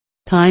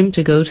Time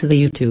to go to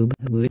the YouTube.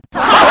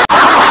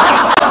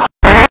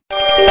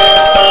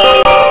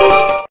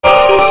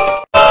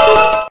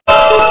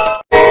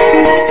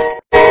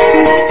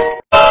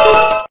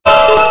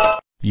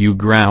 You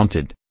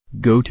grounded.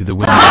 Go to the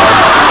window.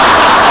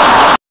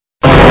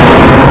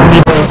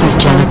 My voice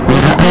is Jennifer.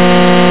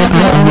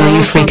 I know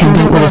you freaking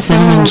don't with a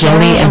cinnamon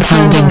jelly and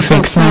pounding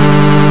fricks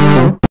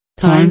now.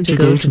 Time to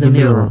go to the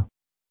mirror.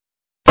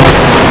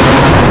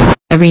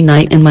 Every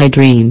night in my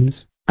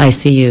dreams, I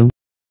see you.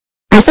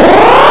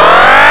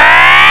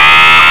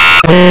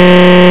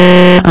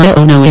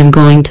 Oh no, I'm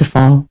going to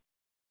fall.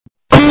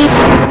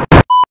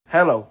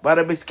 Hello, my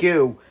name is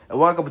Q, and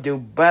welcome to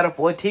Battle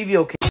for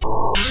TV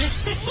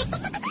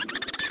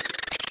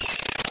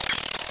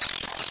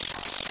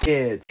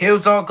Kids.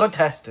 Here's our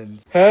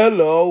contestants.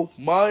 Hello,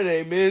 my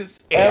name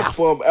is F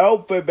from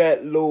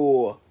Alphabet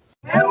Lore.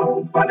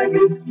 Hello, my name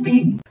is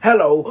B.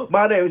 Hello,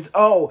 my name is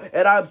O,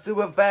 and I'm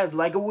super fast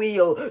like a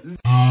wheel.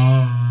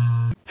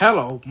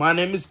 Hello, my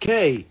name is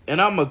K, and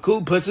I'm a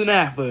cool person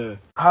ever.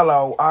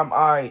 Hello, I'm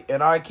I,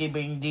 and I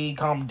keeping D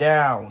calm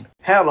down.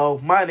 Hello,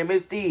 my name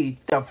is D,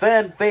 the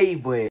fan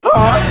favorite.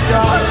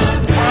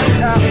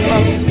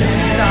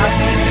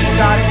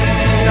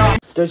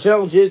 The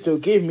challenge is to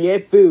give me a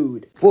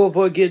food. 4 of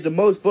us get the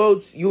most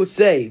votes, you're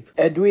safe.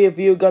 And 3 of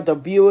you got the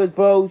fewest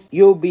votes,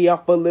 you'll be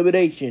up for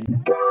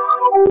elimination.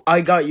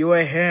 I got you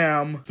a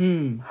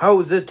ham. How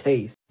does it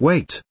taste?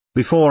 Wait,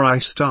 before I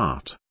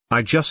start,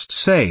 I just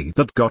say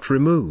that got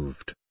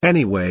removed.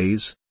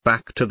 Anyways,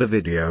 back to the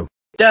video.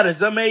 That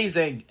is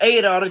amazing.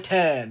 8 out of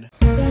 10.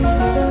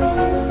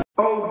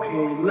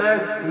 Okay,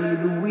 let's see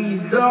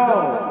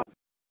Louisa.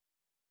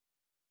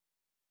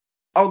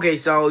 Okay,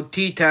 so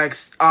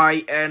T-Tex,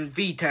 I, and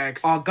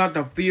V-Tex all got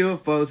the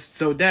fewest votes,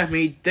 so that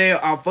means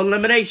they're up for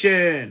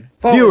elimination.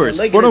 Viewers,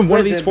 vote on one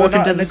of these 4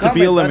 contestants to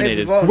be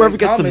eliminated. Whoever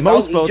gets the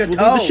most votes will leave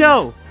the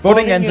show.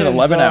 Voting ends in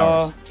 11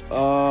 hours.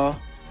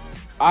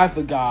 I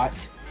forgot.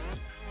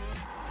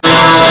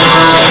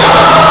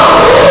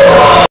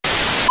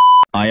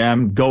 I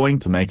am going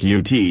to make a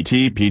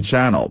YTP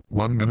channel.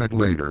 1 minute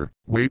later.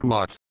 Wait,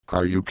 what?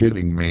 Are you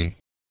kidding me?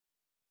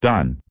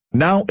 Done.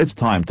 Now it's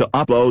time to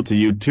upload to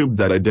YouTube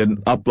that I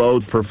didn't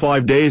upload for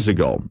 5 days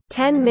ago.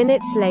 10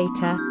 minutes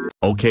later.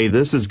 Okay,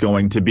 this is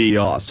going to be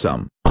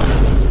awesome.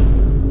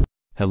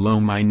 Hello,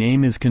 my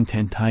name is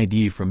Content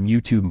ID from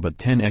YouTube, but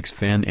 10x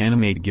fan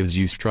animate gives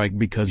you strike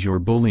because you're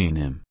bullying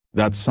him.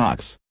 That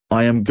sucks.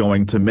 I am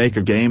going to make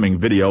a gaming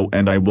video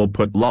and I will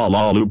put La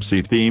La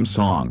Loopsy theme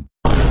song.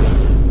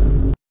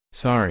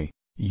 Sorry,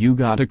 you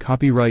got a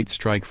copyright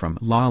strike from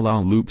La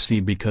La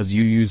Loopsy because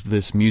you used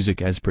this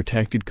music as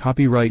protected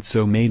copyright,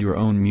 so made your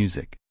own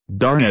music.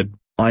 Darn it,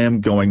 I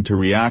am going to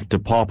react to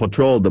Paw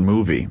Patrol the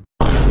movie.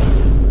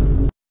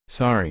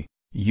 Sorry,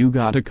 you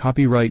got a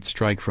copyright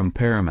strike from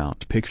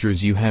Paramount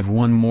Pictures. You have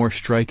one more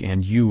strike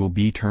and you will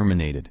be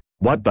terminated.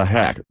 What the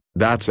heck,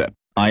 that's it.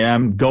 I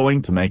am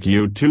going to make a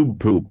YouTube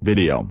poop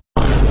video.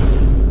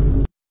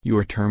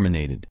 You're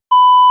terminated.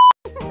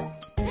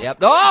 Yep.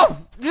 Oh!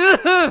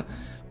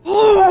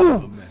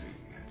 Ooh!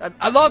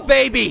 I love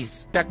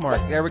babies!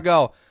 Checkmark. There we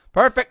go.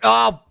 Perfect.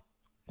 Oh!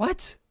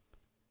 What?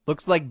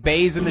 Looks like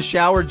bays in the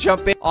shower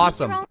jump in.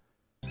 Awesome.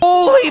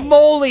 Holy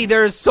moly!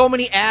 There's so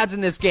many ads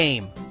in this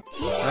game.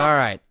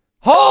 Alright.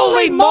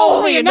 Holy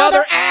moly!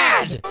 Another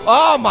ad!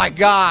 Oh my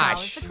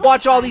gosh!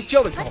 Watch all these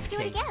children. Let's do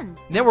it again.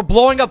 And then we're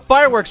blowing up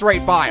fireworks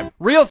right by him.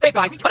 Real estate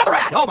guys. Another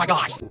ad! Oh my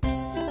gosh!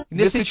 In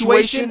this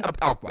situation,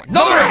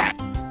 another ad!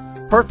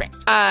 Perfect.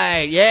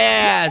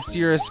 Yes,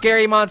 you're a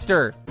scary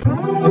monster.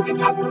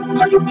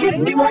 Are you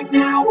kidding me right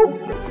now?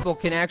 People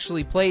can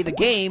actually play the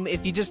game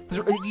if you just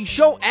if you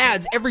show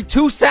ads every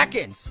 2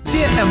 seconds.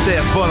 Все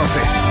МТС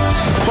бонусы.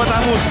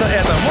 Потому что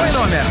это мой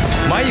номер,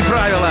 мои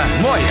правила,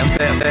 мой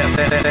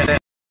МТС.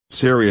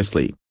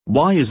 Seriously,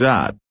 why is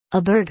that? A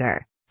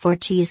burger for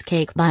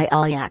cheesecake by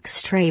Alyak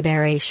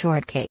strawberry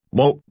shortcake.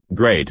 Well,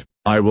 great.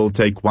 I will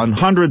take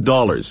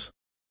 $100.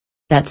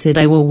 That's it,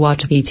 I will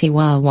watch VT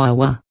wah wah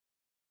wah.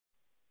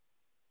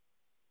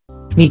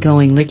 Me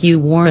going lick you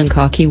Warren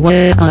cocky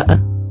wah.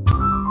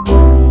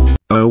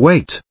 Oh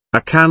wait,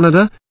 a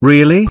Canada?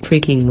 Really?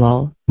 Freaking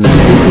lol.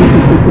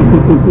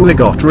 We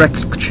got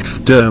wrecked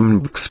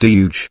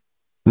huge.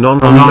 No,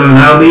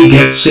 now we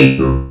get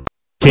seen.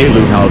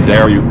 Kalu, how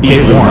dare you?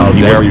 Kalu, how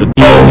dare you?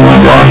 Oh my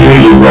god, here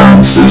you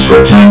run since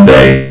for 10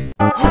 days.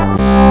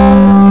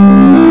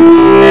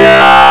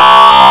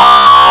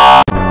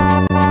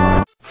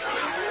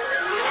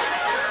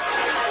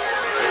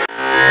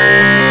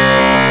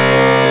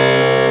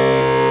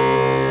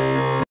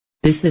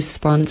 This is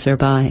sponsored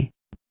by.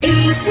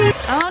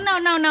 Oh,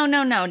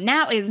 no.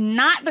 Now is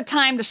not the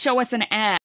time to show us an ad.